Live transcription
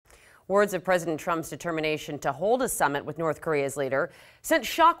Words of President Trump's determination to hold a summit with North Korea's leader sent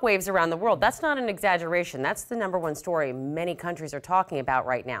shockwaves around the world. That's not an exaggeration. That's the #1 story many countries are talking about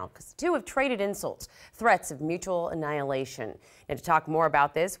right now, because the two have traded insults, threats of mutual annihilation. And to talk more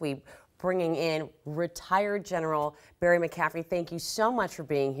about this, we bringing in retired General Barry McCaffrey. Thank you so much for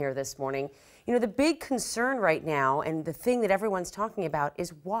being here this morning. You know, the big concern right now, and the thing that everyone's talking about,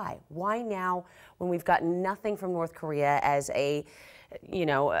 is why? Why now, when we've got nothing from North Korea as a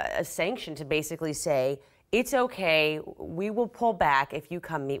sanction to basically say, it's okay, we will pull back if you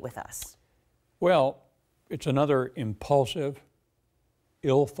come meet with us? Well, it's another impulsive,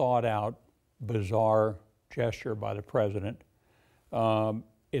 ill-thought-out, bizarre gesture by the president.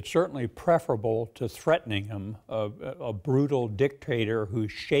 It's certainly preferable to threatening him, a brutal dictator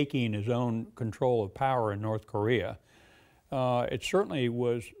who's shaking his own control of power in North Korea. It certainly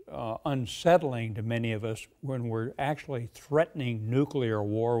was unsettling to many of us when we're actually threatening nuclear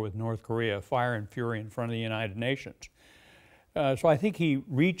war with North Korea, fire and fury in front of the United Nations. So I think he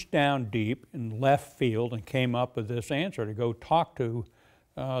reached down deep in left field and came up with this answer to go talk to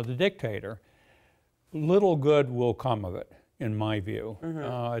the dictator. Little good will come of it, in my view.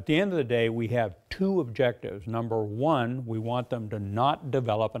 At the end of the day, we have two objectives. Number one, we want them to not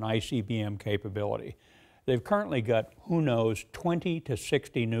develop an ICBM capability. They've currently got, who knows, 20 to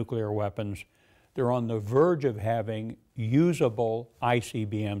 60 nuclear weapons. They're on the verge of having usable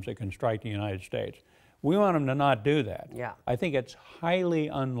ICBMs that can strike the United States. We want them to not do that. Yeah. I think it's highly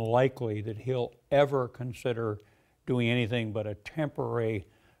unlikely that he'll ever consider doing anything but a temporary,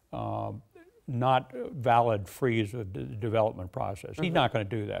 not valid freeze of the development process. He's not going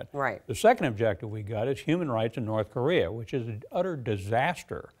to do that. Right. The second objective we got is human rights in North Korea, which is an utter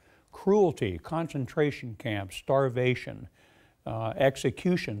disaster. Cruelty, concentration camps, starvation,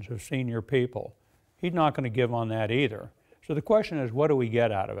 executions of senior people. He's not going to give on that either. So the question is, what do we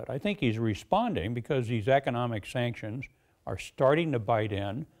get out of it? I think he's responding because these economic sanctions are starting to bite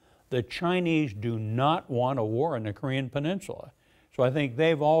in. The Chinese do not want a war in the Korean Peninsula. So I think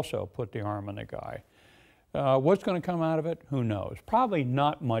they've also put the arm on the guy. What's going to come out of it? Who knows? Probably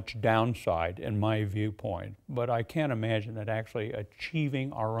not much downside in my viewpoint, but I can't imagine it actually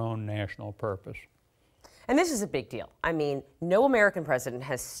achieving our own national purpose. And this is a big deal. I mean, no American president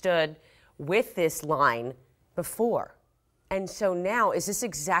has stood with this line before. And so now, is this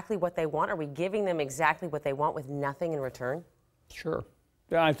exactly what they want? Are we giving them exactly what they want with nothing in return? Sure.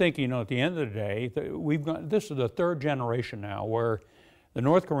 I think, you know, at the end of the day, this is the third generation now where the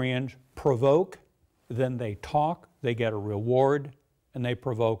North Koreans provoke, then they talk, they get a reward, and they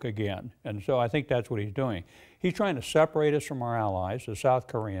provoke again. And so I think that's what he's doing. He's trying to separate us from our allies, the South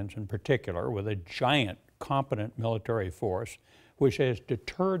Koreans in particular, with a giant, competent military force, which has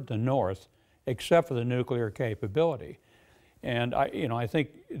deterred the North, except for the nuclear capability. And I think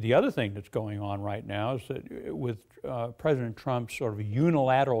the other thing that's going on right now is that with President Trump's sort of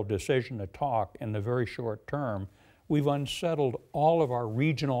unilateral decision to talk in the very short term, we've unsettled all of our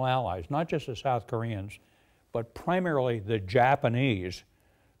regional allies, not just the South Koreans, but primarily the Japanese,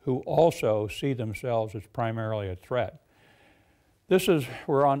 who also see themselves as primarily a threat.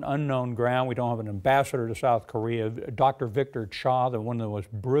 We're on unknown ground. We don't have an ambassador to South Korea. Dr. Victor Cha, one of the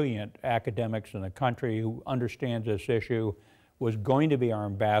most brilliant academics in the country who understands this issue, was going to be our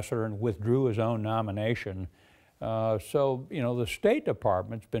ambassador and withdrew his own nomination. So, you know, the State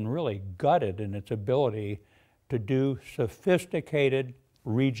Department's been really gutted in its ability to do sophisticated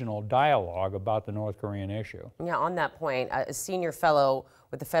regional dialogue about the North Korean issue. Yeah, on that point, a senior fellow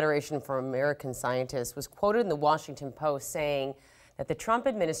with the Federation for American Scientists was quoted in the Washington Post saying that the Trump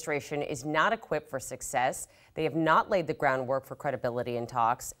administration is not equipped for success. They have not laid the groundwork for credibility in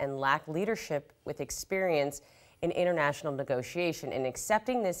talks and lack leadership with experience in international negotiation. In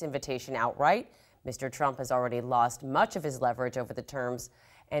accepting this invitation outright, Mr. Trump has already lost much of his leverage over the terms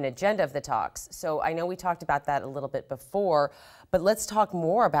and agenda of the talks. So I know we talked about that a little bit before, but let's talk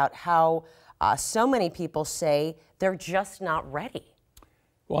more about how so many people say they're just not ready.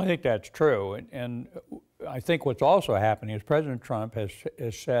 Well, I think that's true. And I think what's also happening is President Trump has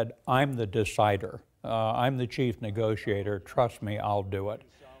said, I'm the decider. I'm the chief negotiator. Trust me, I'll do it.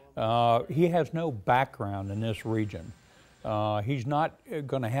 He has no background in this region. He's not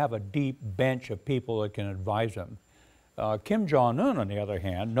going to have a deep bench of people that can advise him. Kim Jung Un, on the other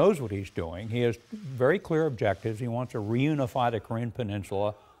hand, knows what he's doing. He has very clear objectives. He wants to reunify the Korean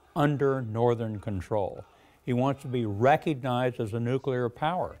Peninsula under Northern control. He wants to be recognized as a nuclear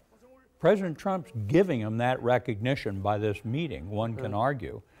power. President Trump's giving him that recognition by this meeting, one can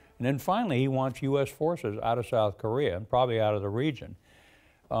argue. And then finally, he wants U.S. forces out of South Korea and probably out of the region.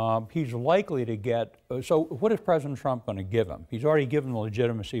 he's likely to get, so what is President Trump going to give him? He's already given the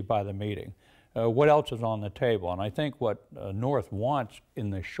legitimacy by the meeting. What else is on the table? And I think what North wants in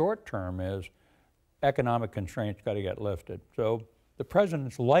the short term is economic constraints got to get lifted. So the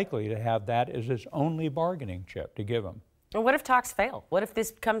president's likely to have that as his only bargaining chip to give him. And what if talks fail? What if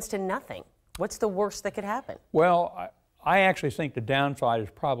this comes to nothing? What's the worst that could happen? Well, I actually think the downside is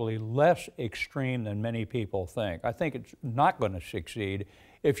probably less extreme than many people think. I think it's not going to succeed.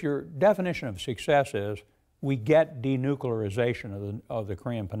 If your definition of success is we get denuclearization of the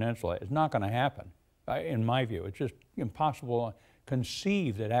Korean Peninsula, it's not going to happen, in my view. It's just impossible to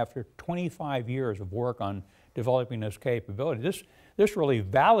conceive that after 25 years of work on developing this capability, this really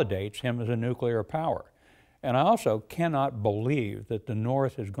validates him as a nuclear power. And I also cannot believe that the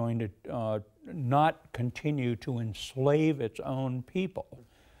North is going to not continue to enslave its own people,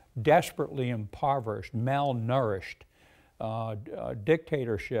 desperately impoverished, malnourished,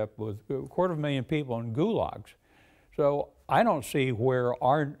 dictatorship with 250,000 people in gulags. So I don't see where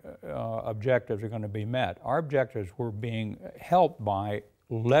our objectives are going to be met. Our objectives were being helped by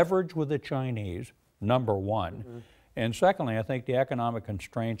leverage with the Chinese, number one. And secondly, I think the economic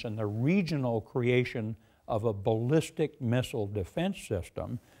constraints and the regional creation of a ballistic missile defense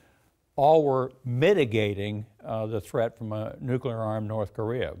system all were mitigating the threat from a nuclear-armed North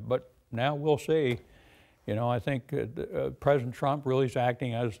Korea. But now we'll see. You know, I think President Trump really is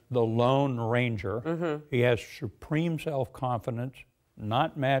acting as the Lone Ranger. He has supreme self-confidence,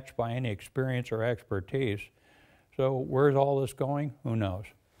 not matched by any experience or expertise. So where's all this going? Who knows?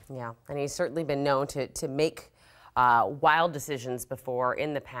 Yeah, and he's certainly been known to make wild decisions before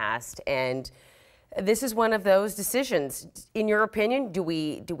in the past, and this is one of those decisions. In your opinion, do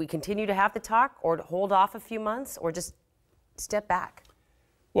we continue to have the talk, or hold off a few months, or just step back?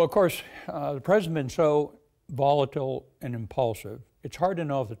 Well, of course, the president's been so volatile and impulsive, it's hard to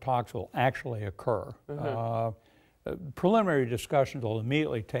know if the talks will actually occur. Preliminary discussions will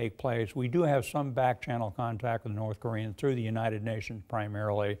immediately take place. We do have some back-channel contact with the North Koreans through the United Nations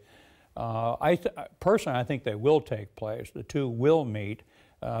primarily. Personally, I think they will take place. The two will meet.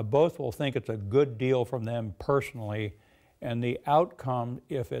 Both will think it's a good deal from them personally, and the outcome,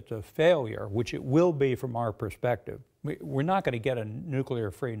 if it's a failure, which it will be from our perspective, we're not going to get a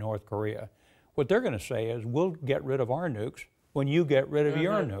nuclear-free North Korea. What they're going to say is, we'll get rid of our nukes when you get rid of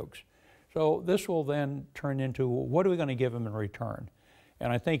your nukes. So this will then turn into, what are we going to give him in return?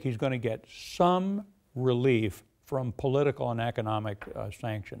 And I think he's going to get some relief from political and economic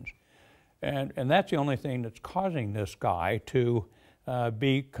sanctions. And that's the only thing that's causing this guy to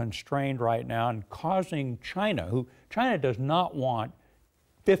be constrained right now, and causing China does not want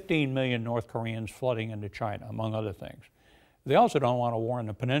 15 million North Koreans flooding into China, among other things. They also don't want a war in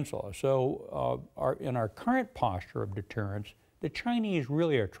the peninsula. So in our current posture of deterrence, the Chinese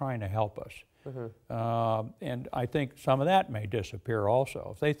really are trying to help us. And I think some of that may disappear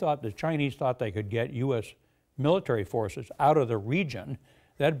also. If they thought, the Chinese thought they could get U.S. military forces out of the region,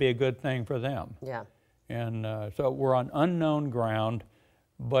 that'd be a good thing for them. Yeah. And so we're on unknown ground,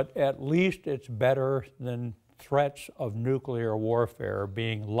 but at least it's better than threats of nuclear warfare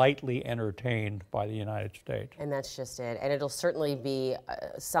being lightly entertained by the United States. And that's just it. And it'll certainly be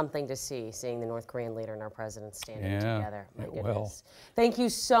something to see, seeing the North Korean leader and our president standing together. My goodness. Will. Thank you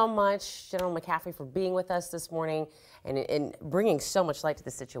so much, General McCaffrey, for being with us this morning and bringing so much light to the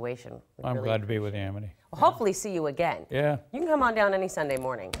situation. I'm glad to be with you, Amity. We'll hopefully see you again. Yeah. You can come on down any Sunday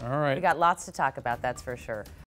morning. All right. We got lots to talk about, that's for sure.